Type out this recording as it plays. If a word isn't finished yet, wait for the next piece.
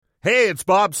Hey, it's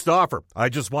Bob Stauffer. I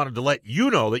just wanted to let you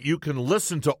know that you can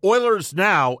listen to Oilers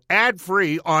Now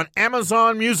ad-free on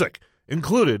Amazon Music,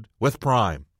 included with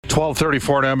Prime.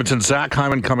 12:34 in Edmonton. Zach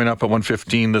Hyman coming up at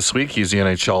 1:15 this week. He's the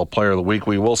NHL Player of the Week.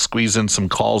 We will squeeze in some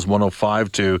calls, 105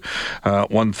 to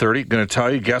 1:30. Going to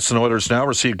tell you, guests and Oilers Now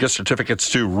receive gift certificates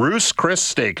to Ruth's Chris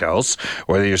Steakhouse.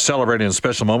 Whether you're celebrating a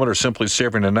special moment or simply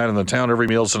savoring a night in the town, every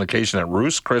meal is an occasion at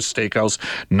Ruth's Chris Steakhouse,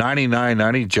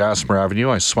 9990 Jasper Avenue.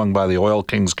 I swung by the Oil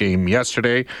Kings game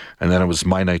yesterday, and then it was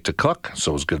my night to cook,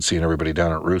 so it was good seeing everybody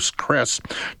down at Ruth's Chris.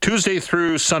 Tuesday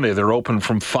through Sunday, they're open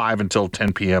from 5 until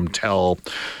 10 p.m. Tell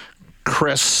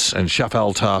Chris and Chef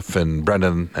Eltuff and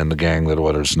Brendan and the gang that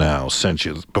Oilers Now sent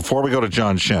you. Before we go to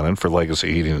John Shannon for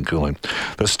Legacy Heating and Cooling,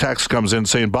 this text comes in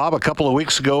saying, Bob, a couple of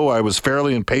weeks ago, I was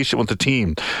fairly impatient with the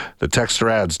team. The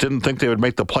texter adds, didn't think they would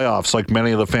make the playoffs like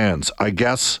many of the fans. I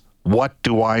guess, what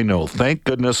do I know? Thank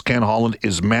goodness Ken Holland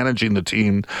is managing the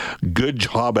team. Good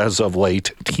job as of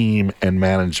late, team and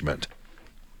management.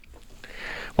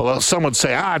 Well, some would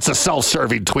say, it's a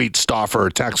self-serving tweet, Stauffer,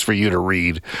 a text for you to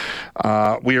read.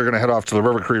 We are going to head off to the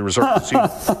River Cree Resort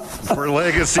for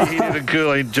Legacy Heating and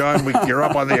Cooling. John, you're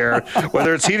up on the air.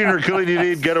 Whether it's heating or cooling you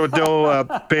need, get it with no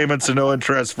payments and no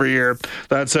interest for a year.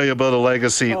 That's how you build a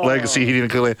Legacy Heating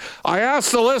and Cooling. I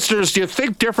asked the listeners, do you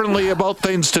think differently about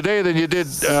things today than you did,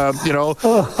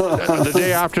 the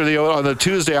day after on the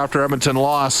Tuesday after Edmonton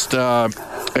lost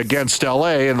against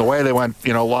L.A. and the way they went,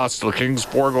 lost to the Kings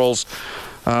 4 goals.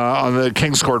 On the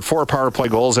Kings scored 4 power play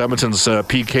goals. Edmonton's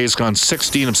PK's gone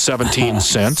 16 of 17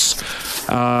 since. They've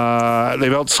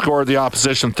outscored the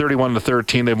opposition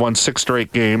 31-13. They've won 6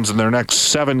 straight games, and their next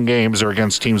 7 games are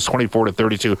against teams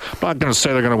 24-32. I'm not going to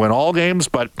say they're going to win all games,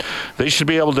 but they should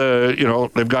be able to,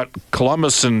 they've got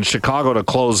Columbus and Chicago to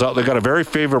close out. They've got a very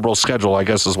favorable schedule, I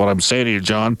guess is what I'm saying to you,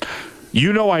 John.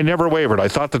 I never wavered. I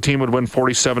thought the team would win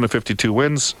 47-52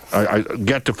 wins. I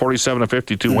get to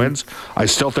 47-52 wins. I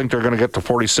still think they're going to get to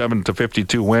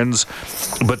 47-52 wins,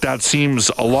 but that seems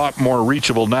a lot more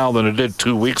reachable now than it did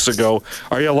 2 weeks ago.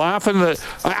 Are you laughing?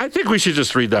 I think we should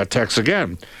just read that text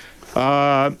again.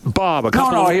 Bob,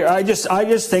 I just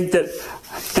think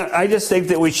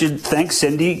that we should thank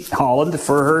Cindy Holland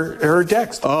for her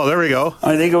text. Oh, there we go.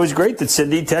 I think it was great that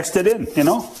Cindy texted in.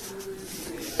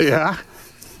 Yeah.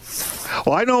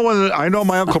 Well, I know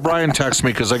my Uncle Brian texts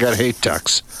me because I got hate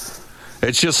texts.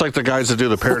 It's just like the guys that do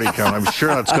the parody count. I'm sure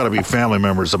that's got to be family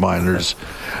members of mine. This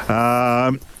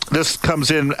comes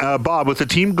in, Bob, with the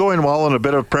team going well and a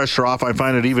bit of pressure off, I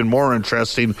find it even more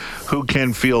interesting who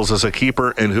Ken feels as a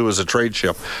keeper and who is a trade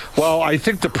chip. Well, I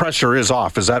think the pressure is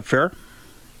off. Is that fair?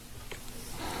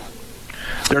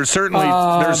 They're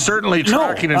certainly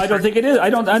tracking. No, I don't think it is. I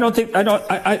don't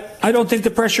think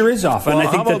the pressure is off. Well, and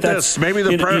I think how about this? Maybe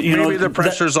the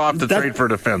pressure's off to trade for a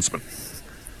defenseman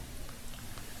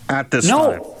at this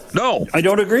time. No, I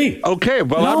don't agree. Okay,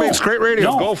 well that makes great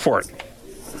radio. Go for it.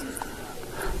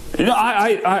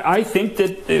 I think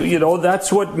that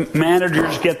that's what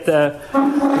managers get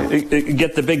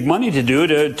the big money to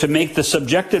do, to make the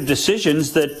subjective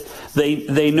decisions that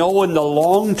they know in the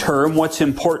long term what's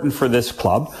important for this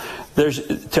club.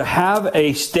 To have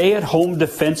a stay-at-home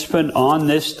defenseman on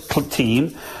this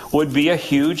team would be a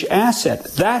huge asset.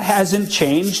 That hasn't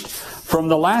changed from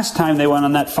the last time they went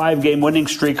on that 5-game winning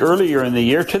streak earlier in the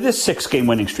year to this 6-game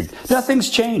winning streak. Nothing's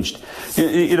changed.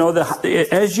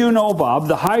 As you know, Bob,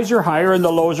 the highs are higher and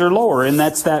the lows are lower, and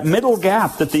that's that middle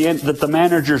gap that the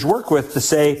managers work with to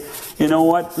say,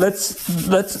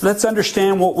 let's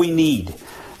understand what we need.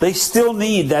 They still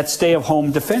need that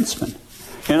stay-at-home defenseman.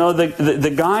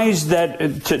 The guys that,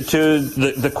 to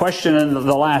the question in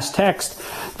the last text,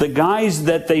 the guys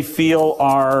that they feel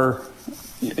are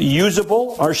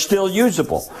usable are still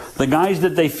usable. The guys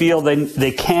that they feel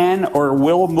they can or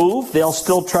will move, they'll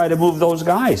still try to move those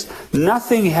guys.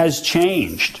 Nothing has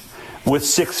changed with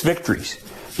 6 victories.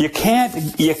 You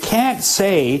can't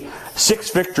say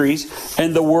 6 victories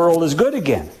and the world is good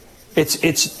again.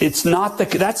 It's not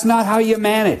that's not how you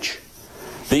manage.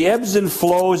 The ebbs and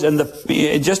flows, and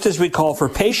just as we call for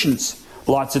patience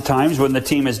lots of times when the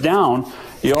team is down,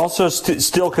 you also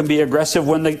still can be aggressive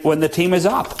when the team is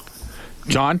up.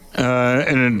 John,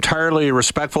 an entirely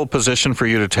respectful position for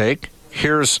you to take.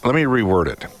 Let me reword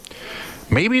it.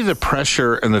 Maybe the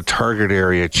pressure in the target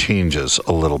area changes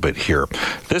a little bit here.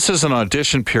 This is an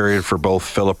audition period for both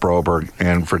Philip Broberg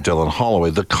and for Dylan Holloway.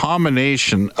 The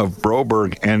combination of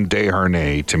Broberg and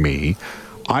Desharnais, to me,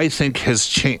 I think has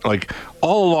changed. Like,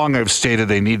 all along I've stated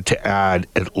they need to add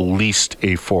at least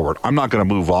a forward. I'm not going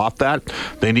to move off that.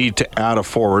 They need to add a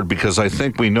forward because I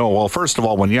think we know, well, first of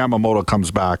all, when Yamamoto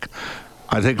comes back,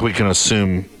 I think we can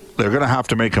assume they're going to have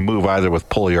to make a move either with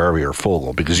Puljujarvi or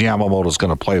Foegele, because Yamamoto's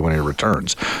going to play when he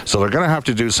returns. So they're going to have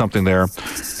to do something there.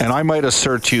 And I might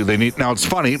assert to you they need. Now it's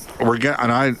funny.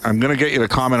 I'm going to get you to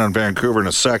comment on Vancouver in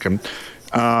a second.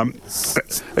 This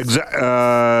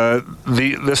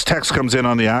text comes in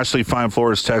on the Ashley Fine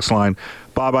Floors text line.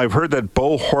 Bob, I've heard that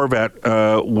Bo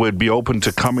Horvat would be open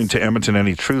to coming to Edmonton.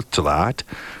 Any truth to that?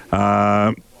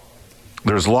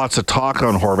 There's lots of talk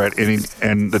on Horvat,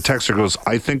 and the texter goes,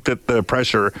 I think that the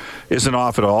pressure isn't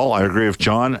off at all. I agree with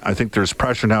John. I think there's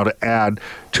pressure now to add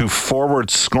to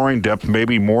forward scoring depth,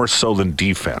 maybe more so than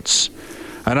defense.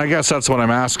 And I guess that's what I'm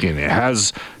asking.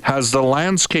 Has the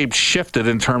landscape shifted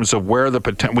in terms of where the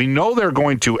potential? We know they're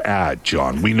going to add,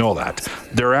 John. We know that.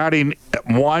 They're adding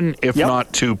one, if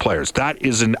not two players. That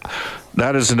is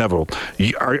inevitable.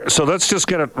 So let's just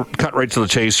cut right to the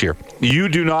chase here. You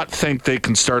do not think they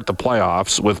can start the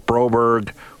playoffs with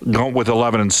Broberg, going with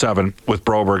 11-7 with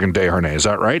Broberg and Desharnais. Is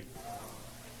that right?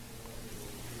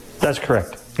 That's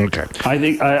correct. Okay. I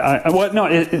think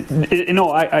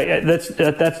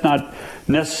that's not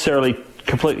necessarily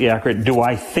completely accurate. Do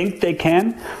I think they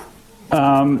can?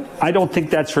 I don't think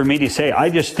that's for me to say.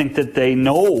 I just think that they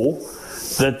know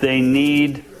that they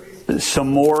need some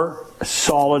more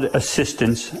solid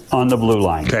assistance on the blue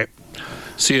line. Okay.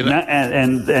 See you.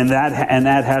 And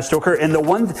that has to occur. And the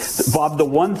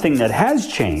one thing that has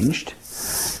changed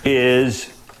is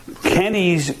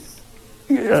Kenny's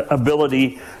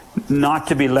ability not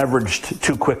to be leveraged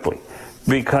too quickly,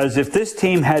 because if this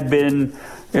team had been,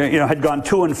 had gone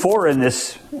 2-4 in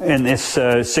this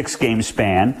 6-game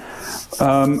span,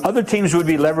 other teams would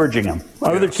be leveraging them.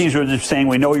 Other teams would be saying,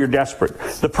 "We know you're desperate."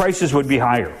 The prices would be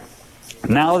higher.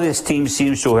 Now this team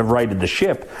seems to have righted the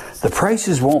ship. The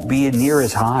prices won't be near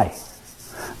as high.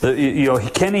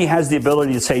 Kenny has the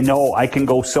ability to say, "No, I can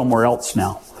go somewhere else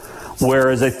now."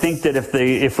 Whereas I think that if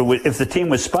the team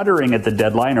was sputtering at the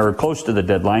deadline or close to the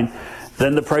deadline,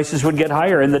 then the prices would get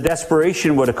higher and the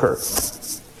desperation would occur.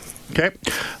 Okay.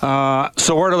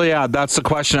 So where do they add? That's the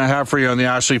question I have for you on the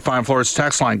Ashley Fine Floors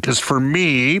text line. Because for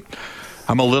me,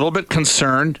 I'm a little bit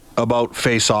concerned about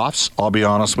face-offs, I'll be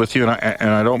honest with you. And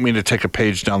I don't mean to take a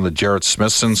page down the Jarrett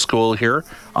Smithson school here.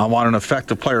 I want an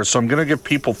effective player. So I'm going to give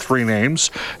people 3 names,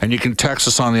 and you can text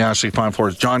us on the Ashley Fine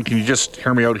Floors. John, can you just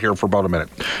hear me out here for about a minute?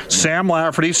 Sam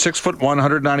Lafferty, 6'1",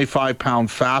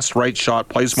 195-pound, fast right shot,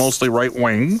 plays mostly right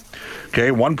wing. Okay,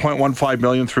 $1.15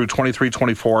 million through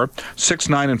 23-24,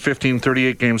 6'9" and 15,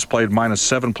 38 games played,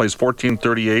 -7, plays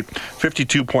 14-38,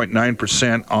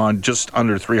 52.9% on just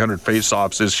under 300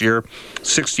 faceoffs this year,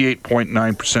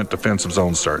 68.9% defensive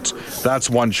zone starts. That's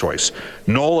one choice.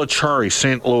 Noel Acciari,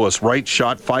 St. Louis, right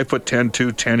shot, 5'10",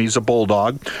 210. He's a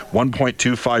Bulldog,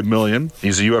 $1.25 million.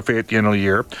 He's a UFA at the end of the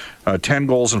year. 10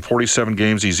 goals in 47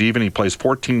 games. He's even. He plays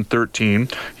 14-13.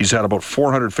 He's had about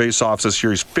 400 faceoffs this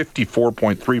year. He's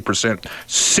 54.3%,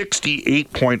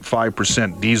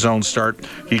 68.5% D-zone start.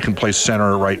 He can play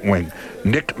center or right wing.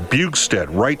 Nick Bjugstad,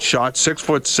 right shot,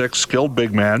 6'6", skilled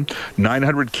big man,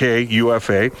 $900K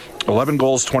UFA, 11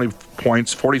 goals, 20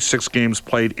 points, 46 games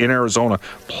played in Arizona,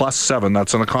 +7.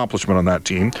 That's an accomplishment on that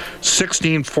team.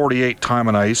 16:48 time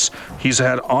on ice. He's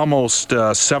had almost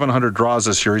 700 draws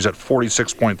this year. He's at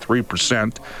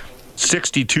 46.3%.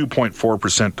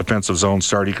 62.4% defensive zone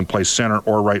start. He can play center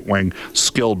or right wing,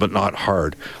 skilled but not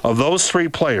hard. Of those 3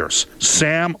 players,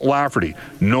 Sam Lafferty,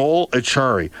 Noel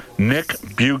Acciari, Nick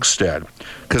Bjugstad,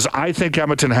 because I think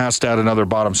Edmonton has to add another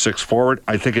bottom 6 forward.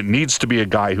 I think it needs to be a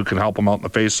guy who can help him out in the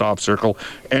face-off circle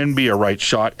and be a right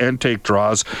shot and take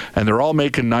draws, and they're all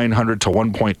making $900 to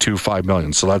 $1.25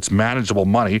 million, so that's manageable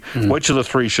money. Mm-hmm. Which of the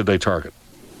 3 should they target?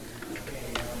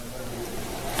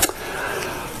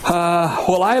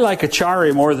 Well, I like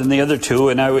Acciari more than the other 2,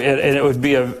 and it would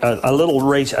be a little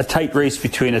race, a tight race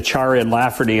between Acciari and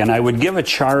Lafferty, and I would give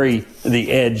Acciari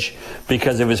the edge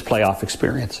because of his playoff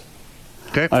experience.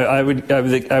 Okay. I would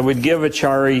give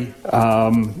Acciari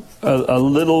a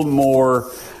little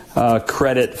more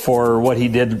credit for what he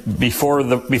did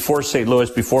before St. Louis,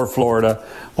 before Florida,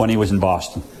 when he was in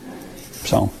Boston.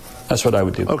 So that's what I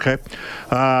would do. Okay.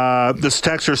 This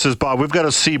texter says, Bob, we've got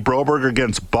to see Broberg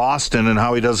against Boston, and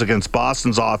how he does against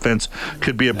Boston's offense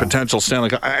could be a potential Stanley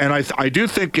Cup. And I do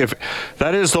think if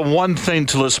that is the one thing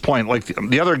to this point, like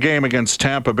the other game against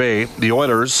Tampa Bay, the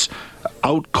Oilers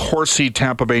out-Corsi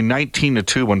Tampa Bay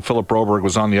 19-2 when Philip Broberg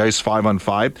was on the ice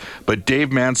 5-on-5, but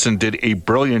Dave Manson did a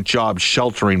brilliant job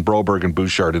sheltering Broberg and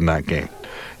Bouchard in that game.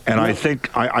 And I think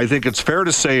it's fair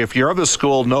to say, if you're of the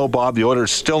school, no, Bob, the Oilers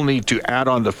still need to add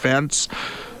on defense.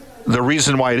 The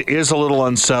reason why it is a little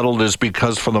unsettled is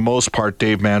because, for the most part,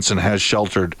 Dave Manson has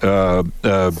sheltered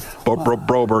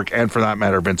Broberg and, for that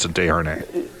matter, Vincent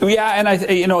Desharnais. Yeah, and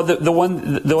the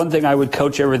one thing I would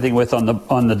couch everything with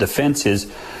on the defense is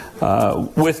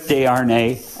with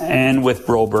Desharnais and with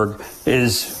Broberg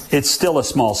is it's still a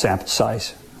small sample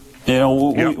size.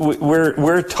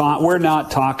 We're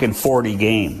not talking 40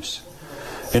 games.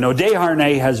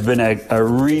 Desharnais has been a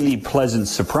really pleasant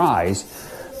surprise.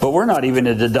 But we're not even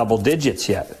into double digits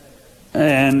yet,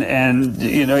 and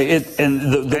he had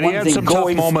some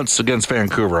tough moments against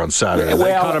Vancouver on Saturday.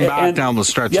 They cut him back down the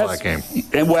stretch of that game.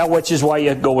 Which is why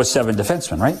you go with 7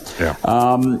 defensemen, right? Yeah.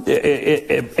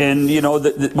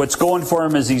 What's going for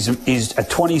him is he's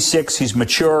at 26. He's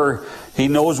mature. He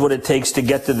knows what it takes to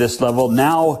get to this level.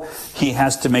 Now he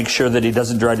has to make sure that he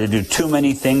doesn't try to do too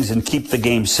many things and keep the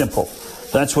game simple.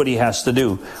 That's what he has to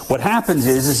do. What happens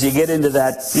is you get into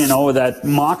that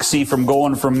moxie from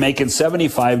going from making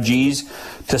 75 G's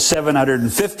to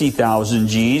 750,000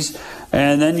 G's,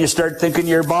 and then you start thinking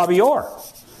you're Bobby Orr.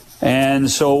 And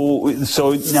so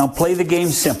now play the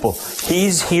game simple.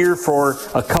 He's here for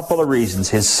a couple of reasons: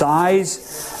 his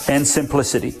size and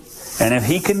simplicity. And if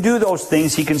he can do those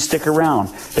things, he can stick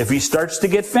around. If he starts to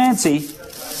get fancy,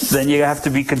 then you have to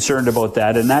be concerned about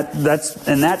that. And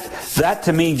that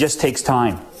to me just takes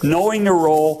time. Knowing the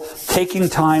role, taking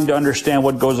time to understand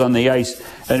what goes on the ice.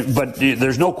 But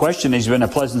there's no question he's been a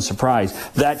pleasant surprise.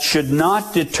 That should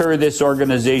not deter this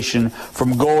organization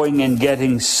from going and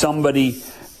getting somebody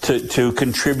to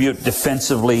contribute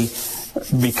defensively,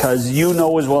 because you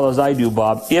know as well as I do,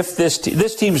 Bob, if this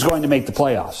team is going to make the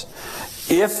playoffs.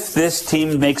 If this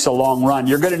team makes a long run,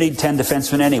 you're going to need 10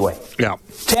 defensemen anyway. Yeah.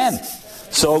 10.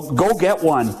 So go get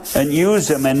one and use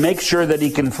him and make sure that he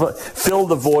can fill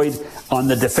the void on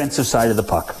the defensive side of the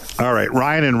puck. All right.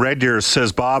 Ryan in Red Deer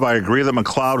says, Bob, I agree that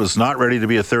McLeod is not ready to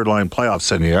be a third-line playoff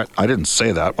center yet. I didn't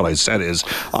say that. What I said is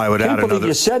I would add another.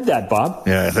 You said that, Bob.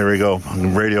 Yeah, there we go. I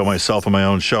can radio myself on my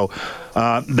own show.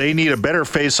 They need a better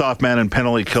face-off man and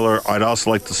penalty killer. I'd also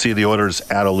like to see the Oilers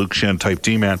add a Luke Schenn type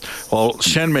D-man. Well,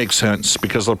 Schenn makes sense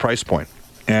because of the price point.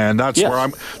 And that's where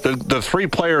I'm. The 3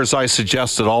 players I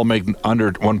suggested all make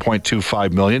under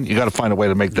 $1.25 million. You got to find a way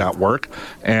to make that work.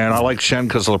 And I like Schenn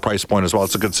because of the price point as well.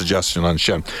 It's a good suggestion on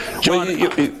Schenn. John,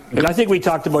 and I think we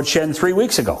talked about Schenn 3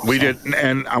 weeks ago. We did,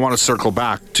 and I want to circle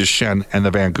back to Schenn and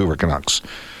the Vancouver Canucks.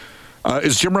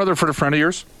 Is Jim Rutherford a friend of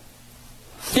yours?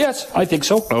 Yes, I think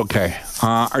so. Okay.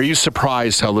 Are you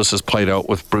surprised how this has played out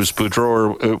with Bruce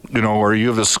Boudreau? Or are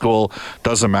you of the school,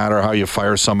 doesn't matter how you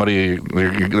fire somebody,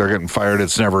 they're getting fired,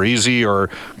 it's never easy, or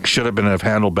should have been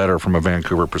handled better from a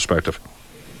Vancouver perspective?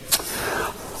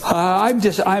 I'm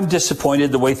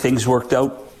disappointed the way things worked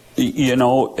out.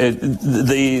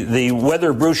 The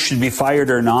whether Bruce should be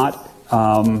fired or not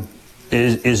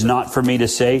is not for me to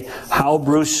say. How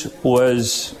Bruce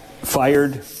was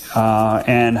fired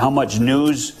and how much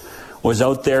news was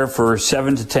out there for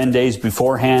 7 to 10 days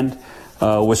beforehand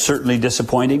was certainly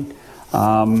disappointing.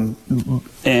 And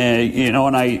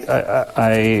I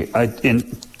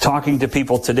in talking to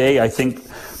people today, I think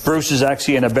Bruce is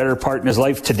actually in a better part in his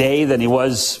life today than he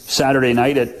was Saturday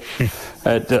night at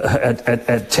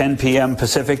 10 p.m.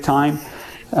 Pacific time.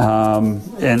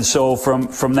 And so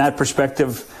from that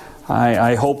perspective,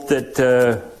 I hope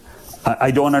that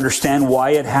I don't understand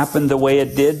why it happened the way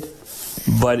it did,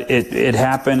 but it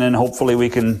happened, and hopefully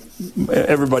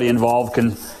everybody involved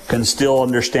can still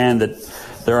understand that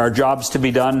there are jobs to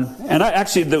be done. And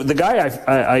the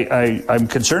guy I'm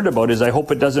concerned about is I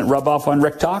hope it doesn't rub off on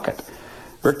Rick Tocchet.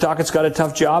 Rick Tockett's got a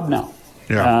tough job now.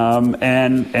 Yeah.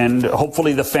 And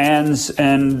hopefully the fans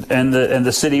and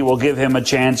the city will give him a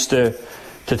chance to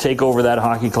take over that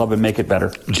hockey club and make it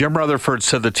better. Jim Rutherford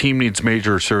said the team needs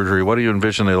major surgery. What do you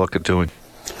envision they look at doing?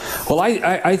 Well,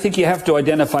 I think you have to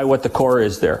identify what the core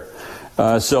is there.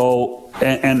 And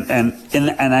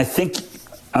I think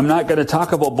I'm not going to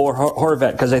talk about Bo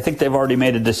Horvat because I think they've already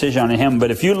made a decision on him. But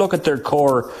if you look at their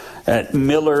core at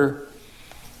Miller,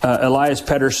 Elias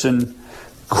Pettersson,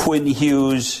 Quinn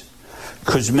Hughes,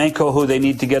 Kuzmenko, who they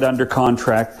need to get under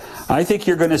contract, I think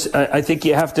you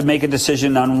have to make a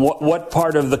decision on what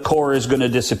part of the core is going to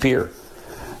disappear,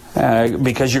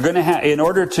 because you're going to have, in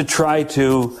order to try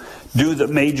to do the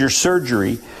major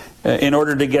surgery, in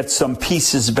order to get some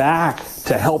pieces back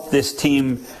to help this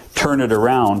team turn it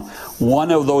around.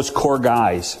 One of those core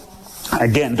guys,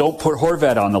 again, don't put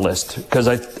Horvat on the list because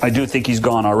I do think he's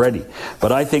gone already,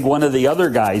 but I think one of the other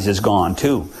guys is gone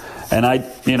too, and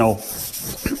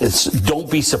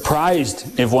don't be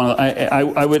surprised if one of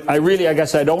I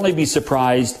guess I'd only be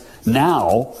surprised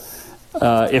now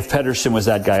if Pettersson was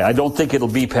that guy. I don't think it'll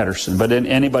be Pettersson, but in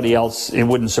anybody else, it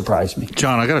wouldn't surprise me.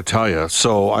 John, I got to tell you,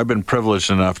 so I've been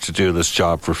privileged enough to do this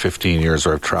job for 15 years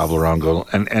where I've traveled around,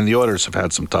 and the Oilers have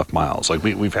had some tough miles. Like,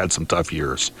 we've had some tough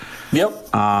years. Yep.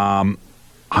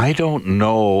 I don't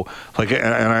know, like, and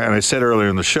I said earlier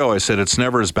in the show, I said it's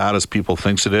never as bad as people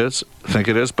think it is,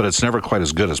 but it's never quite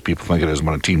as good as people think it is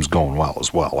when a team's going well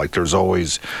as well. Like, there's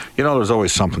always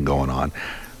something going on.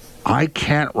 I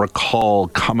can't recall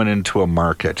coming into a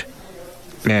market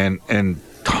and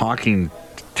talking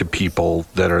to people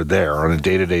that are there on a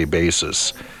day-to-day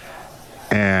basis,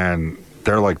 and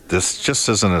they're like, this just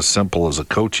isn't as simple as a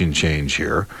coaching change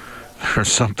here.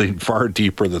 There's something far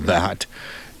deeper than that.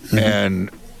 Mm-hmm. And,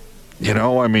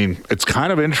 I mean, it's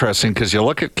kind of interesting because you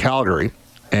look at Calgary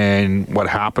and what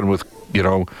happened with,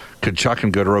 Tkachuk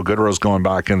and Goodrow. Goodrow's going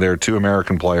back in there, 2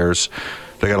 American players.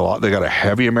 They got a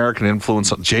heavy American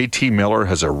influence. JT Miller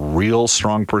has a real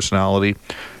strong personality.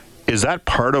 Is that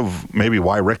part of maybe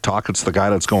why Rick Tocchet's the guy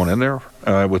that's going in there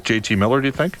with JT Miller, do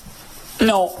you think?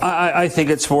 No, I think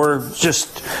it's more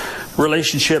just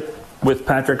relationship with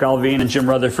Patrick Allvin and Jim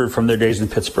Rutherford from their days in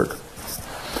Pittsburgh.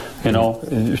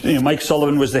 Mike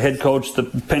Sullivan was the head coach. The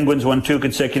Penguins won 2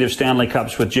 consecutive Stanley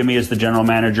Cups with Jimmy as the general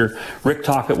manager. Rick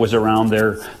Tocchet was around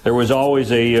there. There was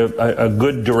always a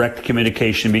good direct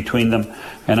communication between them.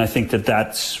 And I think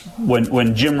that's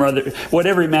when Jim Rutherford, what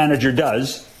every manager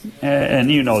does, and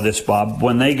you know this, Bob,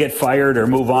 when they get fired or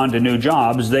move on to new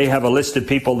jobs, they have a list of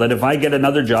people that if I get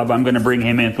another job, I'm going to bring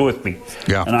him in with me.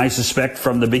 Yeah. And I suspect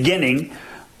from the beginning,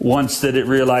 once that it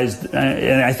realized,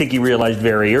 and I think he realized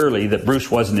very early that Bruce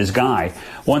wasn't his guy.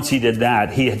 Once he did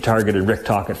that, he had targeted Rick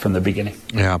Tocchet from the beginning.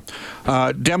 Yeah.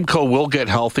 Demko will get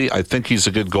healthy. I think he's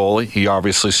a good goalie. He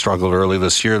obviously struggled early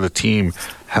this year. The team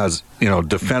has,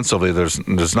 defensively,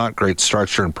 there's not great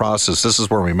structure and process. This is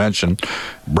where we mentioned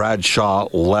Brad Shaw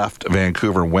left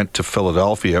Vancouver and went to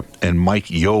Philadelphia, and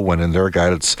Mike Yeo went in there, a guy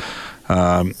that's...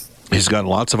 he's gotten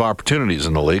lots of opportunities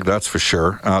in the league, that's for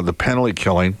sure. The penalty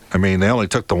killing, I mean, they only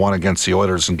took the one against the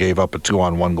Oilers and gave up a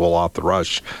 2-on-1 goal off the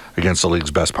rush against the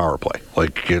league's best power play.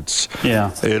 Like, it's... Yeah.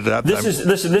 This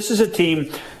is a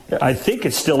team, I think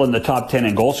it's still in the top 10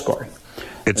 in goal scoring.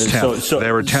 It's 10th. So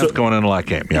they were 10th going into that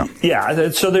game, yeah. Yeah,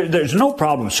 so there's no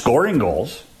problem scoring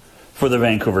goals for the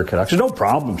Vancouver Canucks. There's no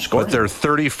problem scoring. But they're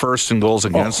 31st in goals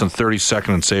against and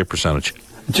 32nd in save percentage.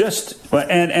 The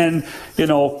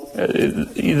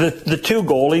 2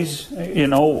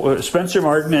 goalies, Spencer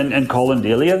Martin and Colin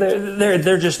Delia,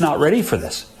 they're just not ready for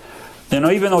this.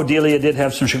 Even though Delia did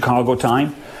have some Chicago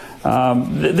time,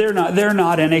 they're not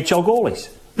NHL goalies.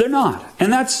 They're not,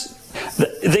 and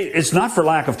it's not for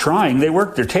lack of trying. They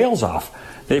worked their tails off.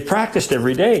 They practiced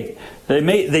every day.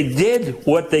 They did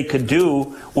what they could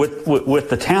do with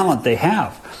the talent they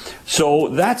have. So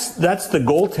that's the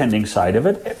goaltending side of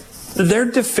it. Their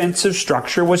defensive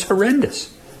structure was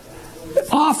horrendous.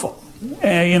 Awful.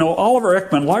 Oliver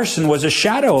Ekman-Larsson was a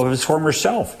shadow of his former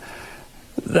self.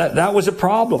 That was a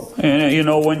problem. And,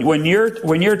 when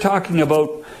you're talking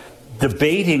about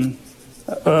debating,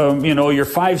 your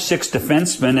 5-6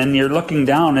 defensemen and you're looking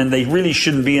down and they really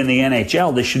shouldn't be in the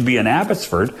NHL, they should be in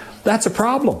Abbotsford, that's a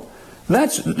problem.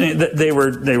 They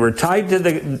were tied to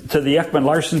the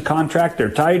Ekman-Larsson contract. They're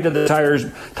tied to the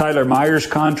Tyler Myers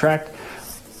contract.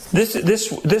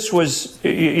 This was,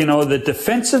 the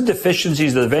defensive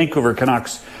deficiencies of the Vancouver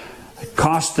Canucks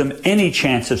cost them any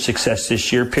chance of success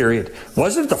this year, period.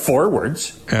 Wasn't the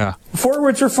forwards. Yeah. The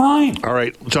forwards are fine. All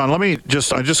right, John, I'm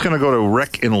just going to go to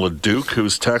Rick in Leduc,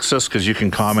 who's Texas, because you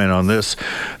can comment on this.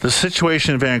 The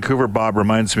situation in Vancouver, Bob,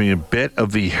 reminds me a bit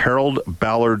of the Harold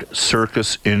Ballard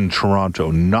circus in Toronto.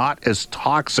 Not as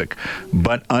toxic,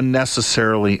 but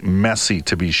unnecessarily messy,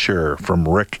 to be sure, from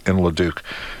Rick in Leduc.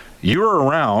 You were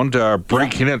around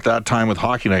breaking it that time with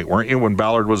Hockey Night, weren't you, when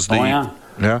Ballard was the... Oh, yeah.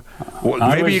 Yeah. Well,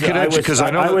 maybe you could edge, because I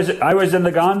know... I was in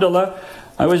the gondola.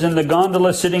 I was in the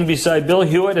gondola sitting beside Bill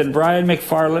Hewitt and Brian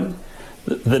McFarland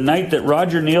the night that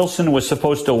Roger Nielsen was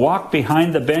supposed to walk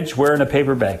behind the bench wearing a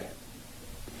paper bag.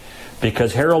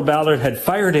 Because Harold Ballard had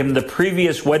fired him the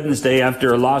previous Wednesday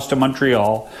after a loss to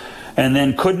Montreal, and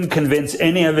then couldn't convince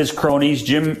any of his cronies,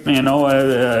 Johnny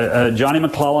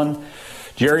McClellan,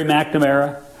 Jerry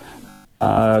McNamara,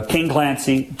 King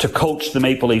Clancy, to coach the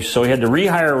Maple Leafs. So he had to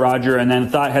rehire Roger, and then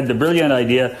had the brilliant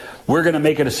idea, we're going to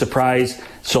make it a surprise,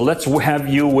 so let's have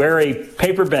you wear a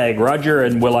paper bag, Roger,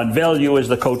 and we'll unveil you as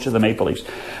the coach of the Maple Leafs.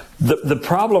 The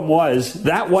problem was,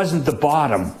 that wasn't the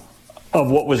bottom of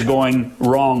what was going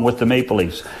wrong with the Maple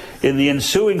Leafs. In the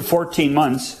ensuing 14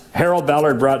 months, Harold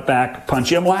Ballard brought back Punch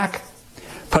Imlach.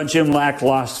 Punch Imlach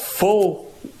lost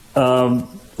full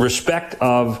respect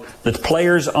of the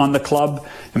players on the club,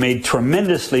 who made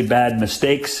tremendously bad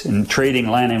mistakes in trading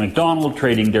Lanny McDonald,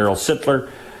 trading Daryl Sittler.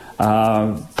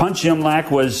 Punch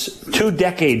Imlach was 2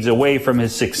 decades away from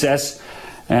his success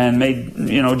and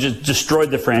just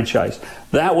destroyed the franchise.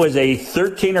 That was a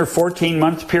 13 or 14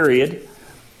 month period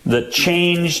that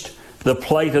changed the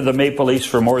plight of the Maple Leafs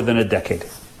for more than a decade.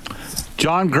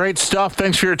 John, great stuff.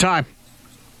 Thanks for your time.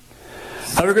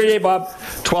 Have a great day, Bob.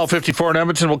 12:54 in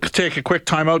Edmonton. We'll take a quick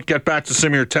timeout, get back to some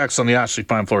of your texts on the Ashley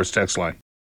Fine Floors text line.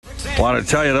 Want to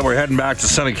tell you that we're heading back to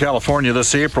sunny California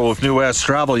this April with New West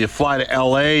Travel. You fly to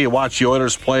L.A., you watch the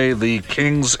Oilers play the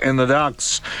Kings and the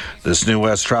Ducks. This New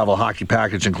West Travel hockey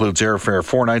package includes airfare,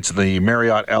 4 nights at the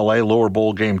Marriott L.A., lower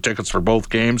bowl game tickets for both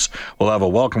games. We'll have a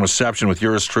welcome reception with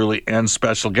yours truly and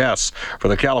special guests. For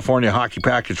the California hockey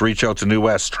package, reach out to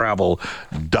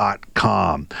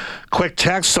newwesttravel.com. Quick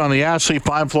text on the Ashley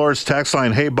Fine Floors text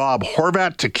line. Hey, Bob,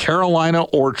 Horvat to Carolina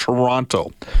or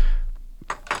Toronto?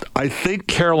 I think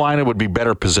Carolina would be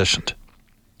better positioned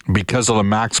because of the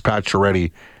Max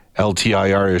Pacioretty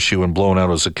LTIR issue and blowing out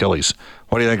his Achilles.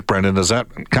 What do you think, Brendan? Does that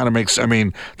kind of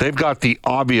they've got the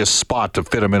obvious spot to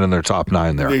fit him in their top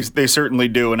 9 there. They certainly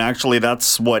do, and actually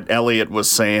that's what Elliott was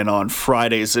saying on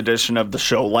Friday's edition of the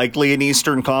show. Likely an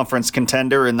Eastern Conference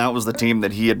contender, and that was the team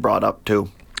that he had brought up too.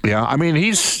 Yeah, I mean, he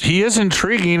is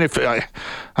intriguing.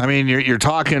 You're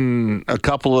talking a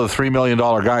couple of $3 million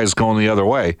guys going the other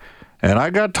way. And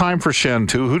I got time for Schenn,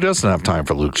 too. Who doesn't have time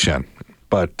for Luke Schenn?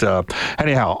 But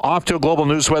anyhow, off to a global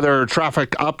news weather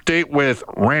traffic update with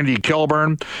Randy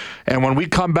Kilburn. And when we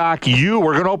come back, we're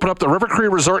going to open up the River Cree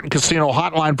Resort and Casino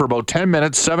hotline for about 10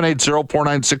 minutes,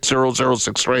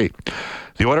 780-496-0063.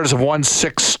 The Oilers have won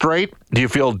 6 straight. Do you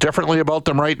feel differently about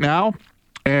them right now?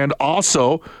 And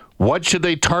also, what should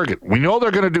they target? We know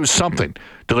they're going to do something.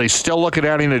 Do they still look at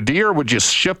adding a D, or would you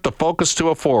shift the focus to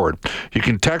a forward? You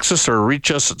can text us or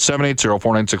reach us at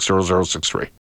 780-496-0063.